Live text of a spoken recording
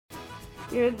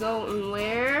You're going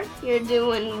where? You're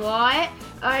doing what?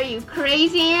 Are you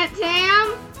crazy, Aunt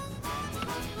Tam?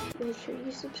 Make sure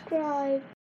you subscribe.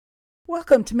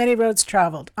 Welcome to Many Roads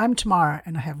Traveled. I'm Tamara,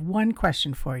 and I have one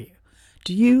question for you.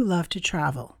 Do you love to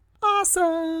travel?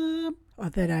 Awesome! Well,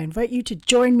 then I invite you to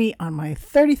join me on my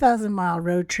 30,000-mile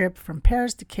road trip from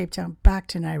Paris to Cape Town back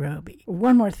to Nairobi.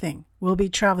 One more thing. We'll be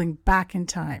traveling back in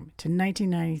time to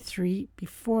 1993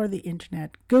 before the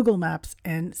internet, Google Maps,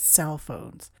 and cell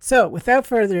phones. So, without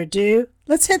further ado,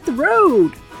 let's hit the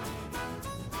road!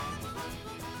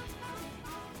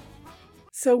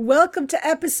 So welcome to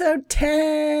episode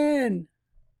 10.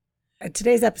 In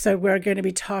today's episode, we're going to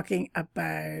be talking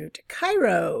about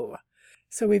Cairo.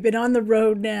 So we've been on the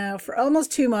road now for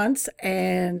almost 2 months,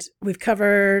 and we've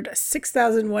covered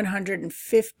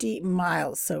 6,150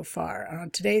 miles so far. On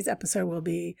today's episode, we'll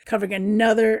be covering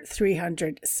another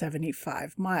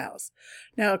 375 miles.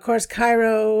 Now, of course,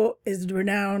 Cairo is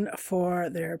renowned for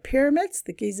their pyramids,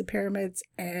 the Giza pyramids,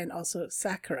 and also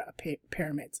Saqqara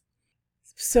pyramids.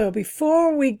 So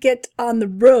before we get on the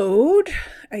road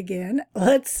again,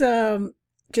 let's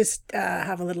just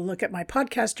have a little look at my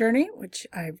podcast journey, which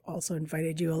I've also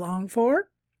invited you along for.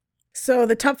 So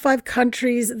the top 5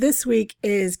 countries this week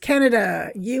is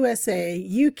Canada, USA,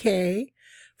 UK,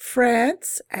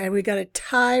 France, and we got a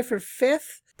tie for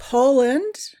 5th.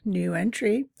 Poland, new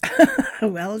entry.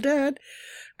 Well done.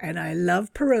 And I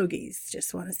love pierogies,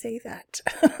 just want to say that.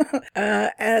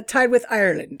 Tied with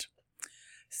Ireland.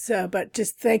 So, but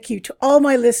just thank you to all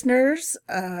my listeners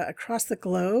across the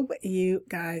globe. You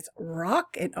guys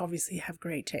rock and obviously have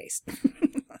great taste.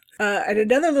 And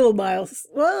another little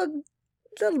milestone,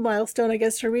 I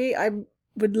guess, for me, I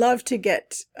would love to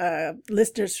get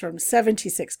listeners from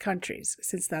 76 countries,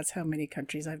 since that's how many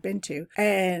countries I've been to.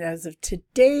 And as of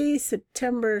today,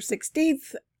 September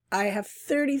 16th, I have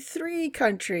 33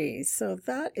 countries. So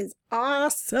that is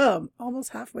awesome. Almost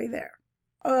halfway there.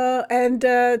 And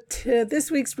to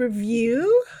this week's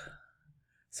review,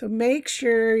 so make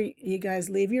sure you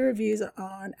guys leave your reviews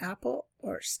on Apple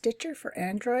or Stitcher for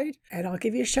Android, and I'll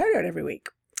give you a shout out every week.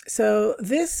 So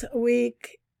this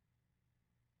week's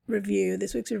review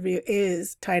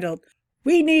is titled,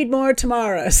 We Need More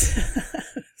Tamaras.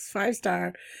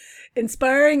 5-star.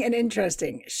 Inspiring and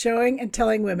interesting, showing and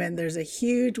telling women there's a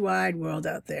huge wide world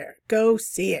out there. Go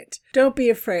see it. Don't be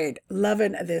afraid.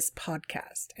 Loving this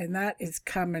podcast. And that is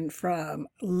coming from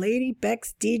Lady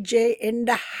Bex DJ in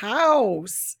the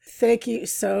house. Thank you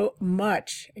so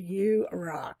much. You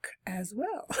rock as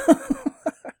well.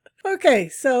 Okay,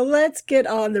 so let's get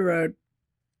on the road.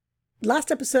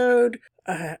 Last episode,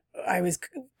 I was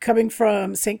coming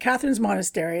from St. Catherine's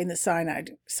Monastery in the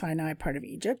Sinai part of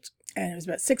Egypt. And it was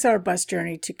about a 6-hour bus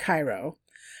journey to Cairo.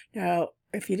 Now,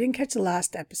 if you didn't catch the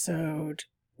last episode,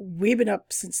 we've been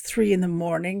up since 3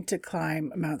 a.m. to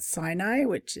climb Mount Sinai,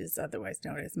 which is otherwise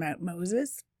known as Mount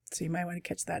Moses. So you might want to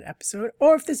catch that episode.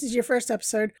 Or if this is your first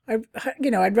episode,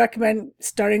 I'd recommend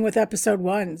starting with episode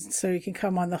 1, so you can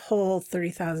come on the whole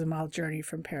 30,000-mile journey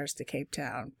from Paris to Cape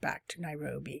Town back to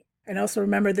Nairobi. And also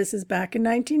remember, this is back in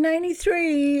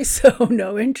 1993, so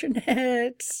no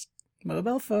internet,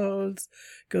 mobile phones,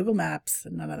 Google Maps,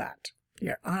 none of that.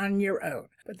 You're on your own.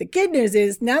 But the good news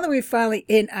is, now that we're finally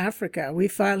in Africa, we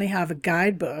finally have a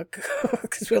guidebook,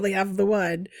 because we only have the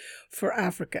one for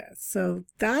Africa. So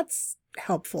that's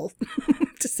helpful,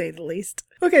 to say the least.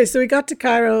 Okay, so we got to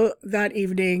Cairo that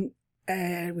evening,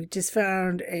 and we just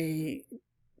found a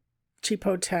cheap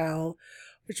hotel,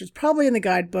 which was probably in the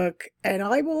guidebook. And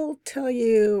I will tell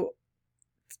you,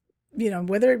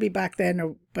 whether it be back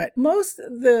then but most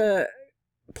of the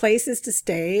places to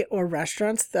stay or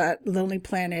restaurants that Lonely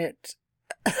Planet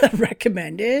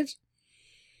recommended,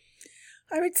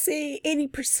 I would say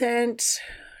 80%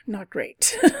 not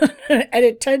great. And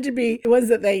it tended to be the ones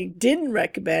that they didn't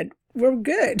recommend were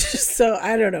good. So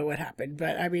I don't know what happened,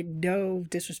 but I mean, no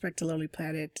disrespect to Lonely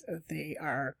Planet. They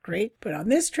are great. But on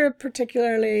this trip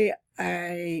particularly,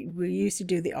 we used to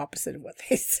do the opposite of what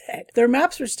they said. Their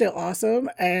maps were still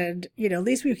awesome, and at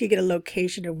least we could get a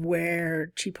location of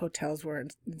where cheap hotels were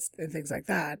and things like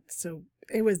that. So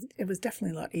it was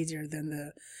definitely a lot easier than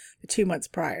the 2 months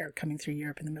prior coming through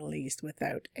Europe and the Middle East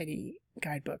without any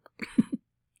guidebook.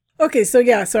 Okay, so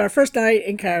our first night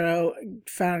in Cairo,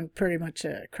 found pretty much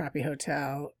a crappy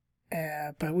hotel.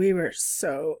 But we were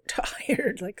so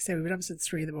tired. Like I said, we've been up since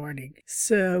 3 a.m.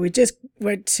 So we just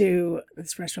went to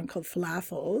this restaurant called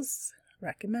Falafels,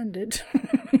 recommended,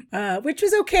 which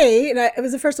was okay. And it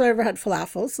was the first time I ever had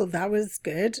falafel, so that was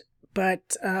good.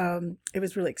 But it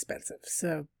was really expensive.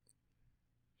 So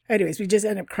anyways, we just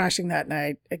ended up crashing that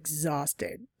night,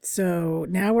 exhausted. So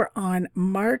now we're on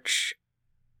March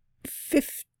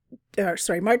 15th. March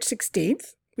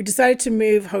 16th, we decided to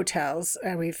move hotels,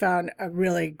 and we found a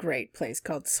really great place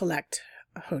called Select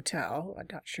Hotel. I'm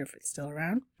not sure if it's still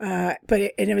around,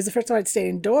 but it was the first time I'd stayed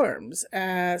in dorms,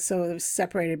 so it was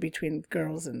separated between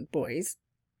girls and boys.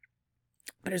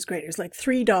 But it was great. It was like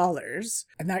 $3,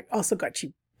 and that also got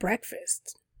you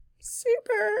breakfast.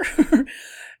 Super.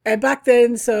 And back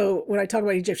then, so when I talk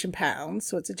about Egyptian pounds,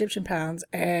 so it's Egyptian pounds,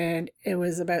 and it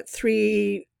was about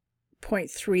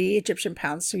 3.3 Egyptian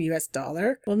pounds to US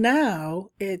dollar. Well, now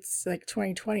it's like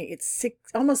 2020, it's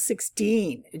almost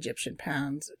 16 Egyptian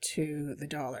pounds to the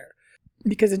dollar.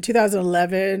 Because in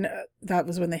 2011, that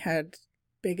was when they had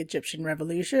big Egyptian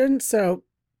revolution. So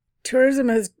tourism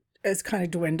has kind of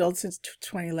dwindled since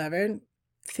 2011.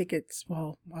 I think it's,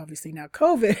 well, obviously now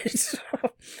COVID. So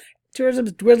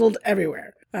tourism's dwindled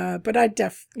everywhere. But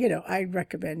I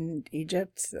recommend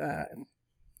Egypt.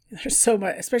 There's so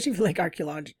much, especially for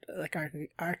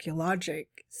archaeologic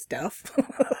stuff.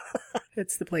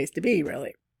 It's the place to be,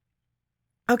 really.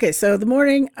 Okay, so the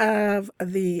morning on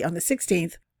the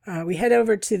 16th, we head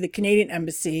over to the Canadian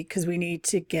Embassy because we need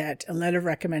to get a letter of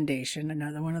recommendation,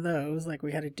 another one of those like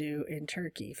we had to do in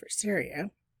Turkey for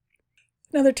Syria.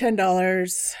 Another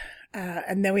 $10.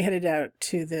 And then we headed out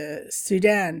to the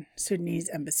Sudanese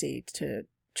embassy to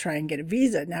try and get a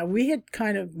visa. Now, we had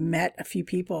kind of met a few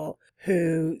people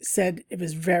who said it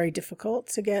was very difficult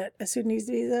to get a Sudanese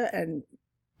visa and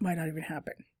might not even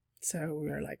happen. So we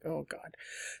were like, oh God.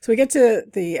 So we get to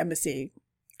the embassy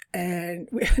and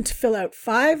we had to fill out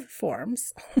 5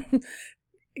 forms,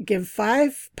 give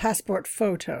 5 passport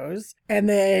photos, and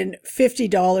then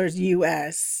 $50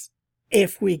 US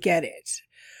if we get it.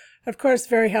 Of course,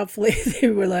 very helpfully, they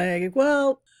were like,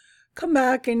 well, come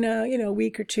back in a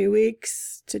week or 2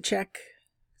 weeks to check.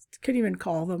 Couldn't even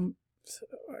call them. So,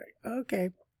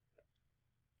 okay.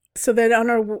 So then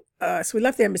so we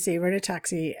left the embassy, we're in a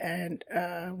taxi, and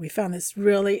we found this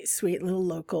really sweet little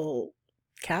local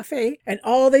cafe. And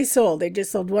all they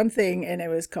just sold one thing, and it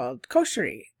was called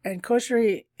kosheri. And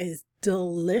kosheri is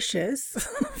delicious,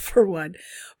 for one.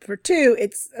 For two,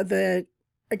 it's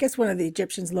I guess one of the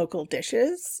Egyptians' local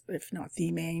dishes, if not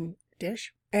the main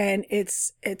dish. And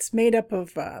it's made up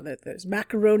of, there's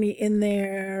macaroni in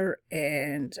there,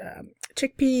 and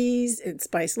chickpeas, and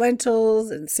spiced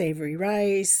lentils, and savory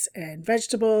rice, and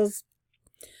vegetables.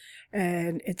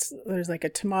 And there's like a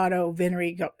tomato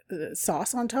vinegary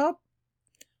sauce on top.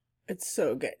 It's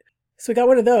so good. So we got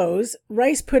one of those,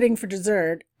 rice pudding for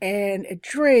dessert, and a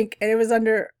drink, and it was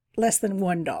under less than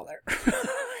 $1.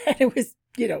 And it was,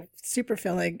 super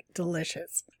filling,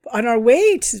 delicious. On our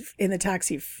way in the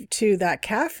taxi to that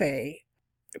cafe,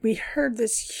 we heard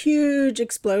this huge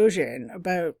explosion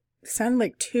sounded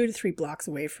like 2 to 3 blocks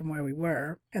away from where we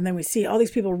were. And then we see all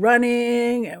these people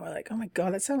running, and we're like, oh my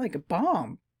God, that sounded like a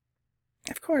bomb.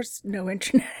 Of course, no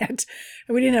internet. And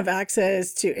we didn't have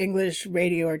access to English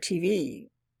radio or TV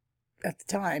at the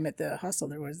time at the hostel.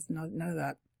 There was none of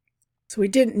that. So we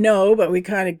didn't know, but we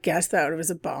kind of guessed that it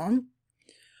was a bomb.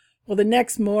 Well, the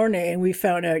next morning we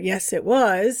found out, yes, it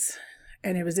was.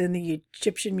 And it was in the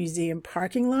Egyptian Museum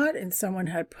parking lot. And someone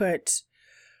had put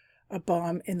a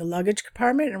bomb in the luggage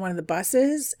compartment in one of the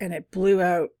buses. And it blew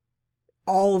out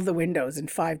all of the windows in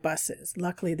 5 buses.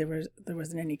 Luckily, there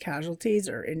wasn't any casualties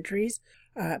or injuries.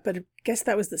 But I guess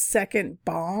that was the second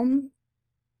bomb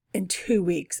in 2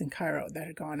 weeks in Cairo that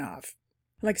had gone off.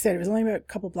 Like I said, it was only about a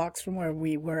couple blocks from where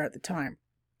we were at the time.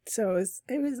 So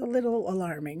it was a little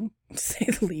alarming, to say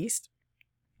the least.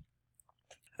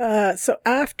 So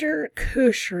after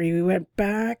Kosheri, we went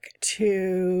back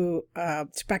to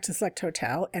Select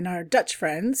Hotel, and our Dutch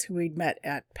friends who we'd met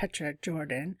at Petra,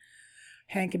 Jordan,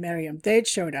 Hank and Miriam, they'd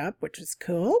showed up, which was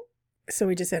cool. So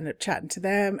we just ended up chatting to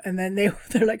them, and then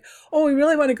they're like, oh, we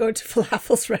really want to go to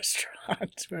Falafel's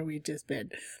restaurant where we'd just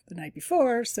been the night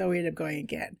before, so we ended up going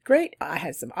again. Great. I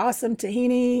had some awesome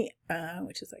tahini,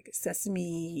 which is like a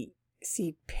sesame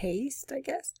seed paste, I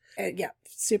guess. And yeah,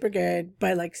 super good,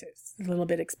 but like it's a little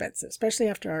bit expensive, especially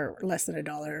after our less than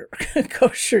 $1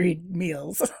 kosheri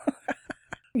meals.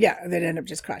 Yeah, they'd end up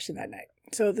just crashing that night.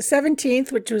 So the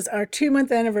 17th, which was our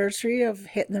 2-month anniversary of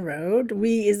hitting the road,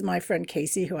 we is my friend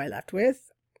Casey, who I left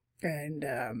with, and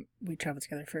we traveled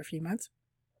together for a few months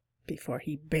before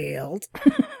he bailed.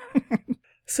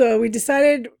 So we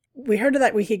decided, we heard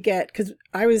that we could get, because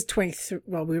I was 23,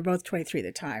 well, we were both 23 at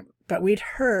the time, but we'd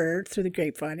heard through the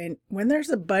grapevine, and when there's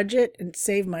a budget and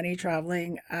save money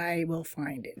traveling, I will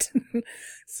find it.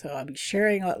 So I'll be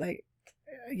sharing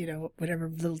whatever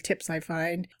little tips I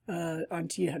find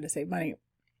onto you how to save money.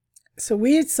 So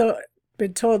we had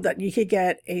been told that you could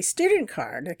get a student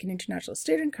card, like an international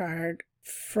student card,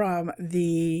 from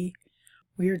we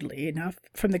weirdly enough,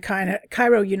 from the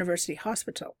Cairo University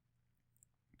Hospital.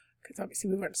 Because obviously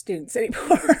we weren't students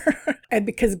anymore. And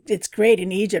because it's great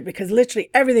in Egypt, because literally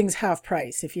everything's half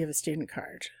price if you have a student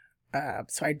card.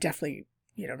 So I definitely,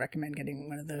 recommend getting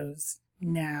one of those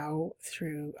now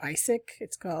through ISIC.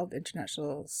 It's called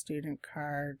International Student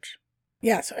Card.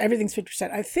 Yeah, so everything's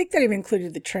 50%. I think that even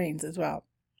included the trains as well.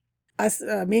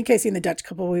 Me and Casey and the Dutch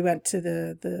couple, we went to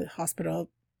the hospital.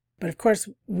 But of course,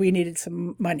 we needed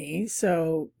some money,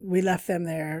 so we left them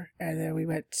there, and then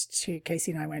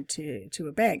Casey and I went to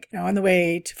a bank. Now, on the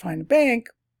way to find a bank,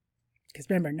 because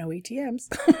remember, no ATMs,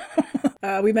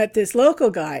 we met this local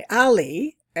guy,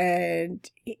 Ali, and,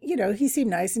 he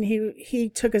seemed nice, and he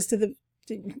took us to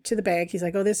the bank. He's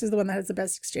like, oh, this is the one that has the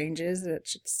best exchanges. That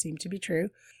should seem to be true.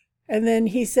 And then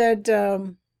he said,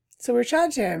 so we're chatting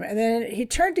to him, and then he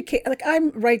turned to Casey, like, I'm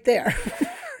right there.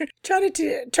 Turned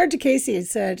to Casey and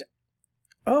said,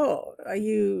 oh, are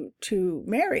you two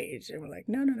married? And we're like,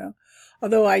 no.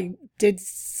 Although I did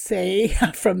say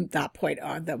from that point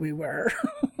on that we were.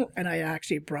 And I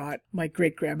actually brought my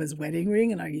great-grandma's wedding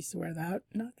ring, and I used to wear that.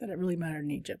 Not that it really mattered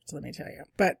in Egypt, let me tell you.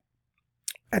 But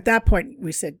at that point,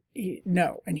 we said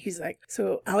no. And he's like,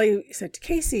 so Ali said to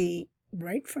Casey,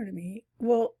 right in front of me,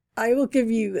 well, I will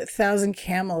give you 1,000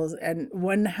 camels and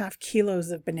 1.5 kilos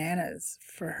of bananas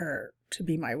for her to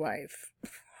be my wife.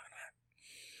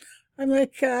 I'm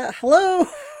like, hello,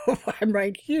 I'm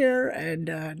right here.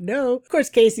 And no. Of course,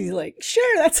 Casey's like,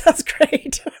 sure, that sounds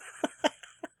great.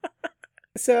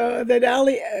 So then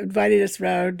Ali invited us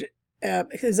around.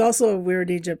 There's also we're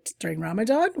in Egypt during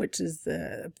Ramadan, which is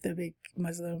the big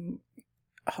Muslim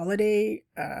holiday,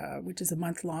 which is a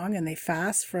month long. And they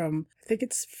fast from, I think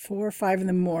it's 4 or 5 in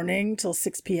the morning till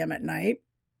 6 p.m. at night.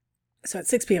 So at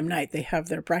 6 p.m. night, they have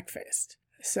their breakfast.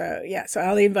 So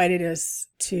Ali invited us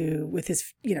to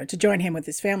join him with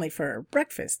his family for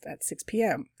breakfast at 6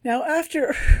 p.m. Now,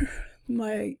 after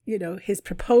his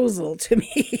proposal to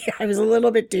me, I was a little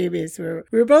bit dubious. We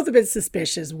were both a bit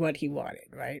suspicious what he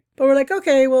wanted, right? But we're like,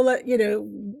 okay, well,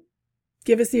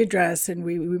 give us the address and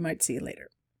we might see you later.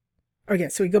 Okay,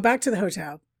 so we go back to the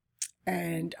hotel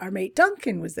and our mate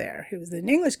Duncan was there. He was an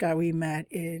English guy we met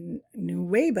in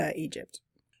Nuweiba, Egypt.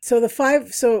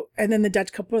 And then the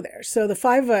Dutch couple were there. So the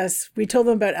 5 of us, we told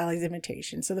them about Ali's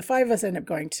invitation. So the 5 of us ended up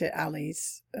going to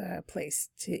Ali's place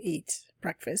to eat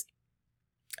breakfast.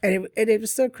 And it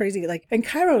was so crazy. And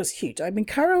Cairo is huge. I mean,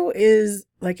 Cairo is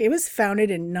it was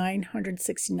founded in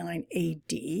 969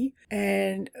 AD.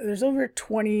 And there's over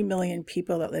 20 million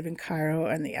people that live in Cairo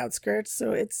and the outskirts.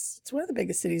 So it's one of the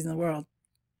biggest cities in the world.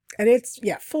 And it's,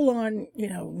 full on,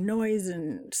 noise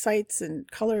and sights and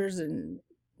colors and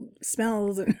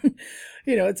smells and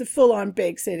it's a full-on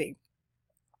big city.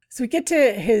 So we get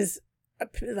to his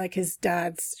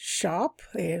dad's shop.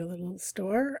 They had a little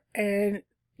store, and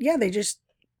they just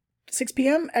 6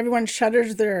 p.m. everyone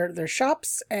shutters their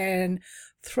shops and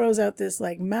throws out this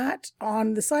mat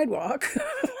on the sidewalk.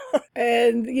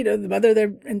 And the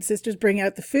mother and sisters bring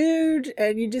out the food,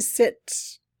 and you just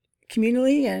sit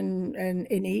communally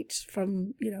and eat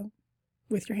from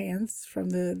with your hands from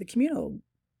the communal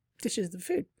dishes of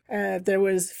food. There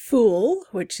was fool,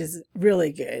 which is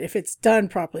really good. If it's done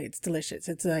properly, it's delicious.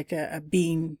 It's like a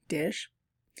bean dish.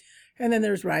 And then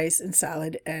there's rice and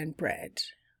salad and bread.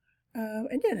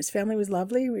 And his family was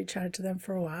lovely. We chatted to them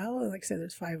for a while. Like I said,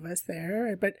 there's 5 of us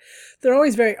there. But they're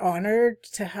always very honored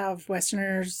to have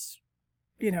Westerners,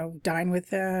 dine with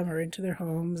them or into their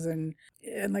homes. And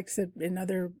like I said in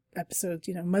other episodes,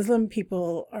 Muslim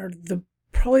people are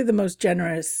probably the most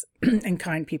generous and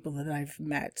kind people that I've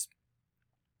met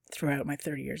throughout my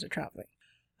 30 years of traveling.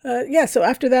 So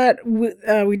after that,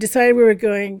 we decided we were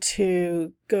going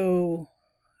to go,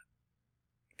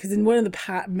 because in one of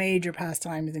the major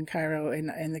pastimes in Cairo,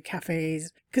 in the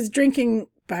cafes, because drinking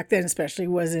back then especially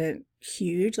wasn't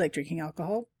huge, like drinking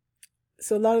alcohol.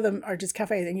 So a lot of them are just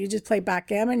cafes, and you just play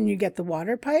backgammon, and you get the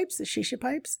water pipes, the shisha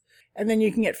pipes, and then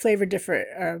you can get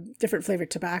different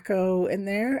flavored tobacco in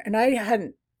there. And I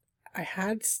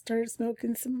had started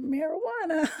smoking some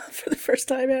marijuana for the first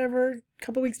time ever a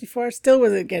couple weeks before. Still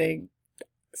wasn't getting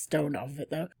stoned off of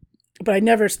it though. But I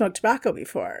never smoked tobacco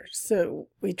before. So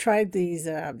we tried these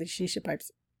shisha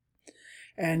pipes.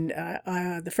 And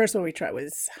the first one we tried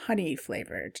was honey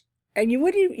flavored. And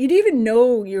you'd even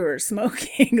know you were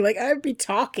smoking. I'd be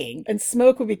talking and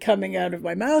smoke would be coming out of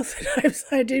my mouth. And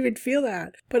I didn't even feel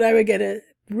that. But I would get a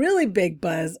really big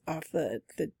buzz off the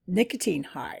nicotine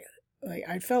high.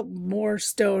 I felt more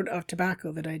stoned off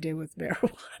tobacco than I did with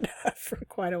marijuana for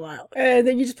quite a while. And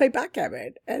then you just play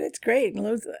backgammon, and it's great. And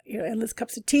loads, endless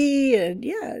cups of tea, and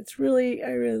it's really,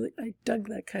 I dug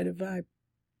that kind of vibe.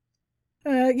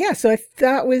 Yeah, so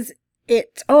that was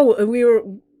it. Oh, and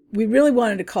we really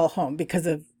wanted to call home because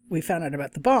we found out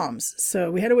about the bombs.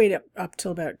 So we had to wait up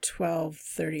till about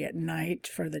 12:30 at night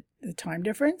for the time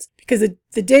difference. Because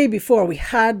the day before we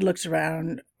had looked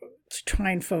around to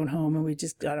try and phone home, and we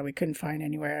just we couldn't find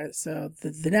anywhere. So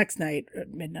the next night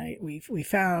at midnight we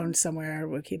found somewhere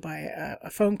we could buy a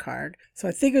phone card. So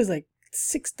I think it was like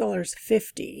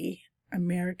 $6.50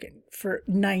 American for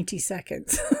 90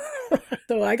 seconds.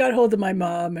 So I got hold of my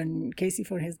mom, and Casey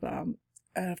phoned his mom.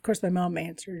 Of course, my mom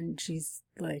answered, and she's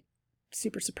like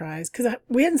super surprised because I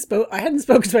hadn't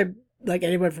spoken to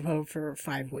anyone from home for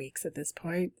 5 weeks at this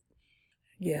point.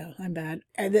 Yeah, I'm bad.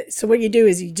 And so what you do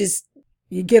is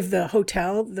you give the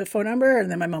hotel the phone number, and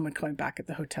then my mom would call me back at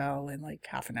the hotel in like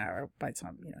half an hour by the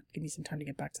time, give me some time to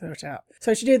get back to the hotel.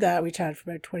 So she did that. We chatted for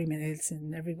about 20 minutes,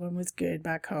 and everyone was good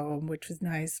back home, which was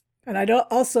nice. And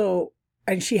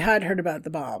and she had heard about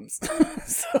the bombs,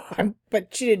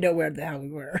 but she didn't know where the hell we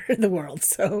were in the world.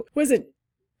 So wasn't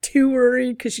too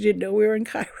worried because she didn't know we were in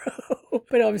Cairo,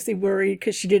 but obviously worried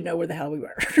because she didn't know where the hell we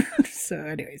were. So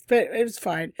anyways, but it was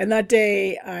fine. And that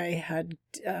day I had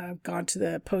gone to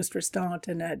the Poste Restante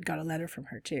and had got a letter from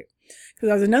her too. Because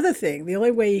that was another thing. The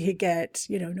only way you could get,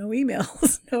 no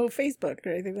emails, no Facebook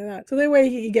or anything like that. So the only way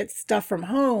you could get stuff from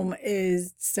home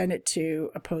is send it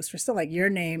to a Poste Restante, like your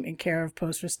name in care of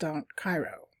Poste Restante,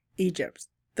 Cairo, Egypt.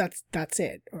 That's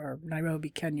it. Or Nairobi,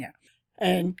 Kenya.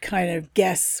 And kind of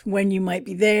guess when you might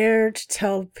be there to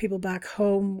tell people back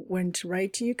home when to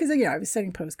write to you. Because, I was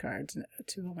sending postcards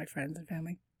to all my friends and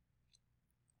family.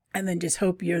 And then just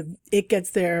hope it gets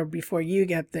there before you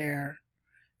get there.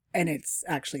 And it's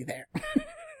actually there.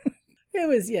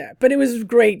 But it was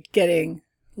great getting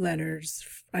letters.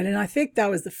 And I think that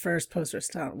was the first Poste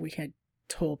Restante we had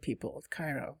told people of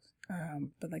Cairo.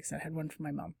 But like I said, I had one from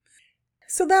my mom.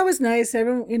 So that was nice.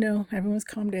 Everyone was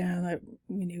calmed down.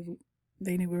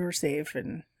 They knew we were safe,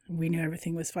 and we knew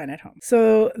everything was fine at home.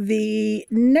 So the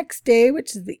next day,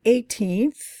 which is the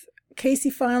 18th,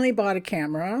 Casey finally bought a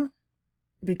camera,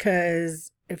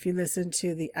 because if you listen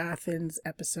to the Athens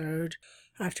episode,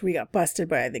 after we got busted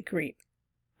by the Greek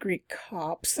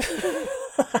cops,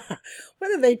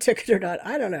 whether they took it or not,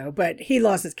 I don't know, but he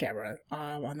lost his camera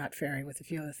on that ferry with a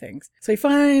few other things. So he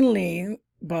finally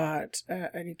bought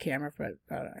a new camera for,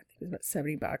 I think it was about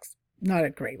 $70. Not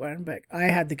a great one, but I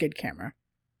had the good camera.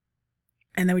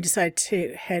 And then we decided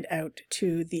to head out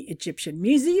to the Egyptian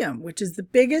Museum, which is the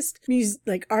biggest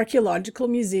archaeological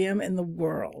museum in the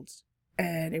world.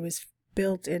 And it was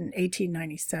built in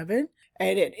 1897.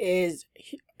 And it is,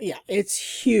 it's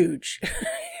huge.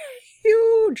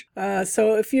 Huge.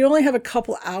 So if you only have a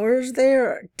couple hours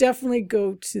there, definitely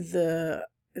go to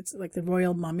it's like the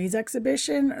Royal Mummies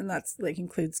exhibition. And that's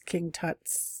includes King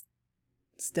Tut's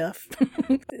stuff.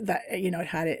 That, it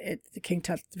had the King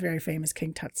Tut's, very famous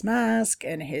King Tut's mask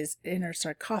and his inner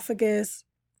sarcophagus,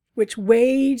 which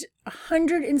weighed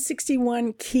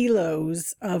 161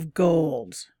 kilos of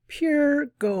gold. Pure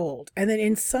gold. And then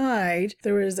inside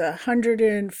there was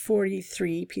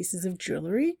 143 pieces of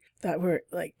jewelry that were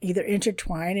either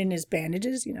intertwined in his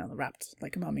bandages, wrapped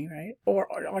like a mummy, right? Or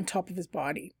on top of his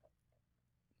body.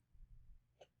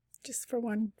 Just for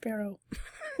one pharaoh.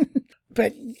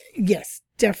 But yes,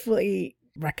 definitely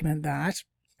recommend that.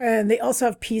 And they also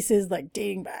have pieces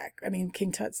dating back.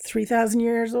 King Tut's 3,000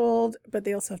 years old, but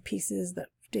they also have pieces that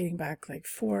dating back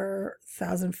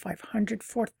 4,500,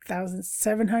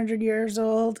 4,700 years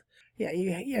old. Yeah,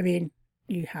 you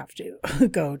have to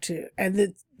go to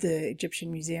the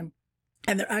Egyptian Museum.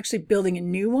 And they're actually building a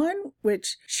new one,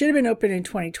 which should have been open in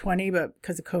 2020, but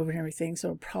because of COVID and everything, so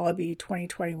it'll probably be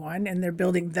 2021. And they're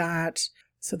building that.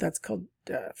 So that's called,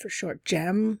 for short,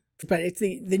 GEM. But it's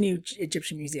the new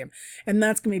Egyptian Museum. And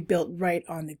that's going to be built right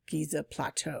on the Giza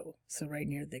Plateau. So right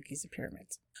near the Giza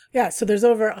Pyramids. Yeah, so there's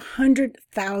over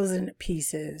 100,000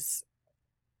 pieces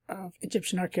of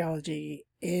Egyptian archaeology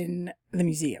in the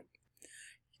museum.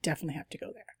 You definitely have to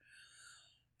go there.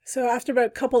 So after about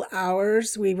a couple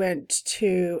hours, we went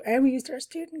and we used our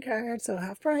student card, so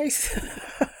half price.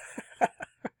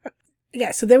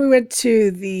 Yeah, so then we went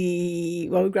to we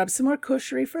grabbed some more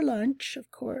koshery for lunch, of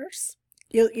course.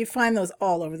 You find those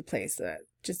all over the place.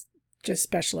 Just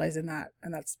specialize in that,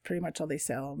 and that's pretty much all they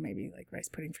sell. Maybe rice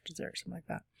pudding for dessert, something like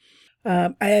that.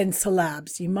 And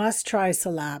salabs. You must try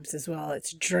salabs as well.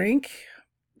 It's a drink,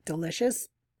 delicious.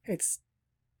 It's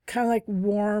kind of like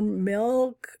warm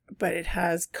milk, but it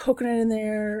has coconut in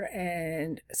there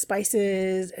and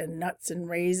spices and nuts and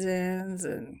raisins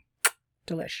and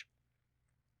delish.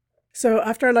 So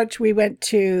after our lunch, we went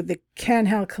to the Khan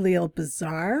el Khalil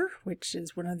Bazaar, which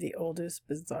is one of the oldest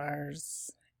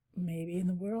bazaars maybe in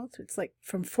the world. It's like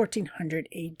from 1400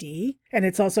 AD. And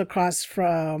it's also across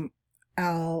from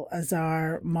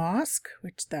Al-Azhar Mosque,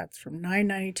 which that's from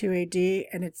 992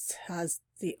 AD. And it has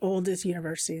the oldest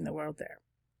university in the world there.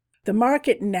 The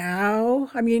market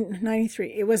now,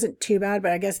 93, it wasn't too bad,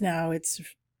 but I guess now it's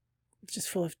just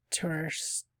full of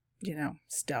tourist,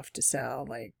 stuff to sell,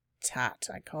 like tat.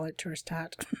 I call it tourist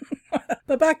tat.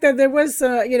 But back then there was,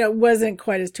 wasn't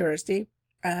quite as touristy.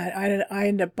 I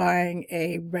ended up buying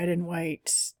a red and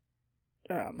white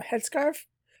headscarf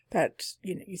that,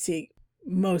 you see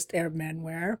most Arab men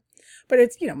wear, but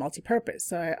it's, multi-purpose.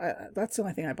 So that's the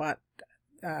only thing I bought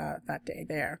that day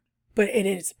there. But it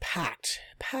is packed,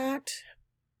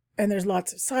 and there's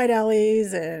lots of side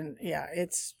alleys, and yeah,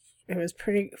 it was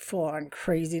pretty full on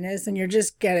craziness, and you're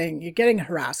getting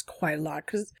harassed quite a lot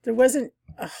because there wasn't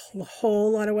a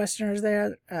whole lot of Westerners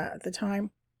there at the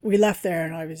time. We left there,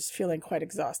 and I was feeling quite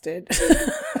exhausted,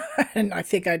 and I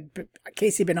think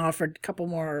Casey been offered a couple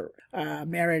more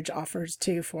marriage offers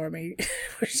too for me,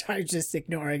 which I was just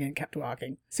ignoring and kept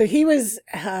walking. So he was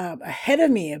ahead of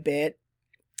me a bit,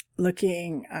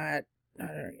 looking at,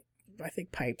 I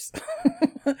think pipes.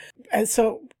 And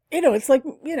so, it's like,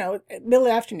 middle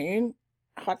afternoon,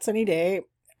 hot sunny day.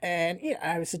 And,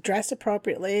 I was dressed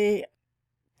appropriately,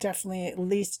 definitely at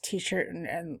least a t-shirt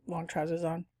and long trousers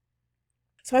on.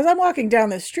 So as I'm walking down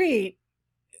the street,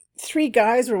 3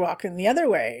 guys were walking the other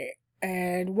way.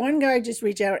 And one guy just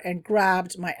reached out and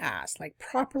grabbed my ass, like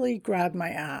properly grabbed my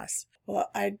ass. Well,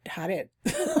 I had it.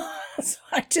 So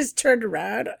I just turned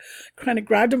around, kind of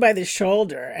grabbed him by the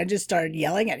shoulder and just started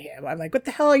yelling at him. I'm like, what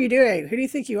the hell are you doing? Who do you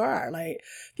think you are? Like,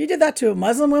 if you did that to a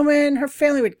Muslim woman, her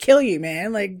family would kill you,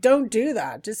 man. Like, don't do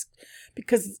that. Just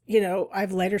because, I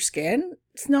have lighter skin.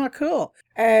 It's not cool.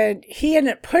 And he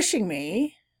ended up pushing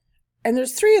me. And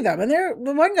there's 3 of them. And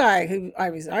the one guy who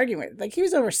I was arguing with, like, he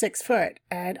was over 6 foot.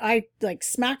 And I, like,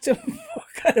 smacked him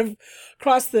kind of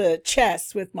across the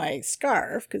chest with my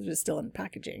scarf because it was still in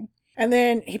packaging. And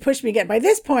then he pushed me again. By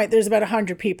this point, there's about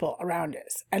 100 people around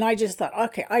us. And I just thought,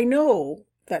 okay, I know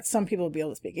that some people will be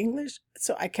able to speak English.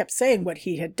 So I kept saying what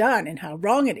he had done and how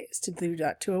wrong it is to do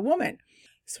that to a woman.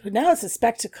 So now it's a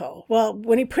spectacle. Well,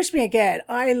 when he pushed me again,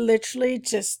 I literally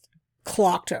just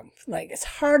clocked him like as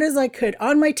hard as I could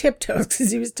on my tiptoes because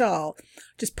he was tall.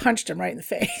 Just punched him right in the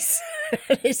face.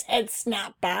 His head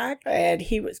snapped back and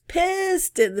he was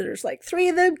pissed. And there's like 3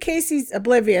 of them. Casey's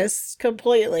oblivious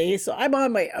completely. So I'm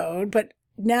on my own. But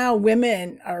now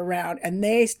women are around and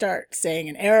they start saying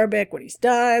in Arabic what he's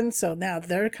done. So now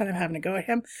they're kind of having to go at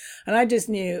him. And I just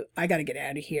knew I got to get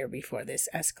out of here before this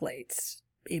escalates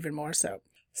even more so.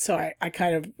 So I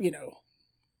kind of,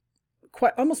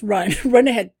 quite almost run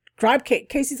ahead. Grab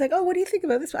Casey's like, oh, what do you think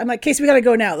about this? I'm like, Casey, we got to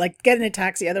go now. Like, get in a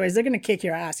taxi. Otherwise, they're going to kick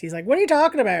your ass. He's like, what are you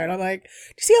talking about? And I'm like, do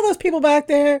you see all those people back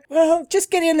there? Well, just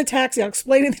get in the taxi. I'll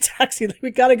explain in the taxi. Like, we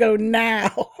got to go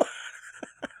now.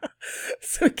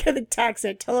 So we get in the taxi.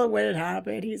 I tell him when it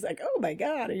happened. He's like, oh, my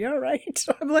God, are you all right?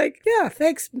 So I'm like, yeah,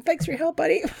 thanks for your help,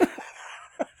 buddy.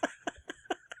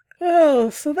 Oh,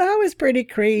 so that was pretty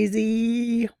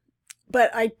crazy.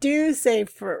 But I do say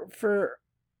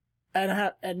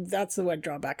and that's the one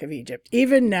drawback of Egypt.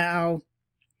 Even now,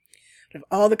 of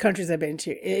all the countries I've been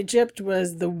to, Egypt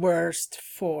was the worst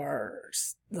for,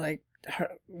 like,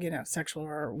 sexual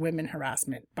or women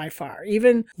harassment by far.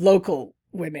 Even local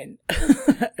women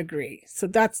agree. So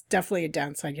that's definitely a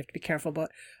downside you have to be careful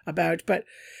about. But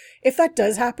if that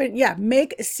does happen, yeah,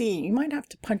 make a scene. You might have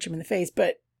to punch him in the face,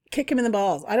 but kick him in the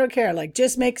balls. I don't care. Like,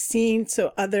 just make scenes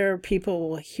so other people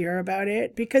will hear about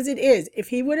it, because it is. If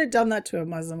he would have done that to a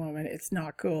Muslim woman, it's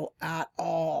not cool at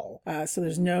all. So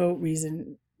there's no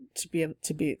reason to be able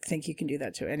to think you can do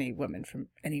that to any woman from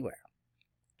anywhere.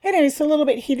 Anyway, it's a little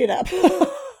bit heated up.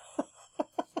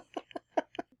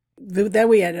 Then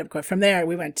we ended up going from there.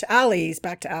 We went to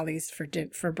back to Ali's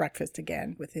for breakfast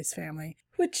again with his family,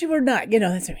 which were not,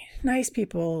 that's nice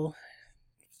people.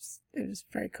 It was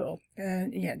very cool.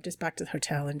 And yeah, just back to the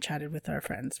hotel and chatted with our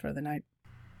friends for the night.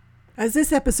 As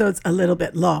this episode's a little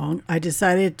bit long, I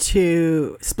decided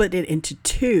to split it into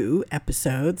 2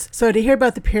 episodes. So to hear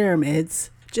about the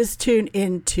pyramids, just tune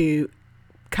into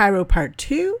Cairo Part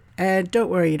 2. And don't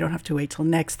worry, you don't have to wait till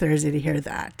next Thursday to hear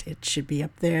that. It should be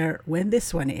up there when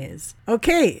this one is.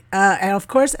 Okay, and of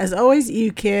course, as always,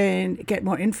 you can get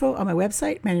more info on my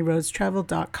website,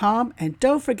 ManyRoadsTravel.com. And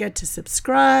don't forget to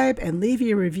subscribe and leave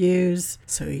your reviews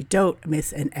so you don't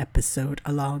miss an episode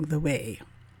along the way.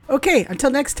 Okay, until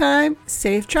next time,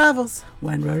 safe travels,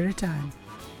 one road at a time.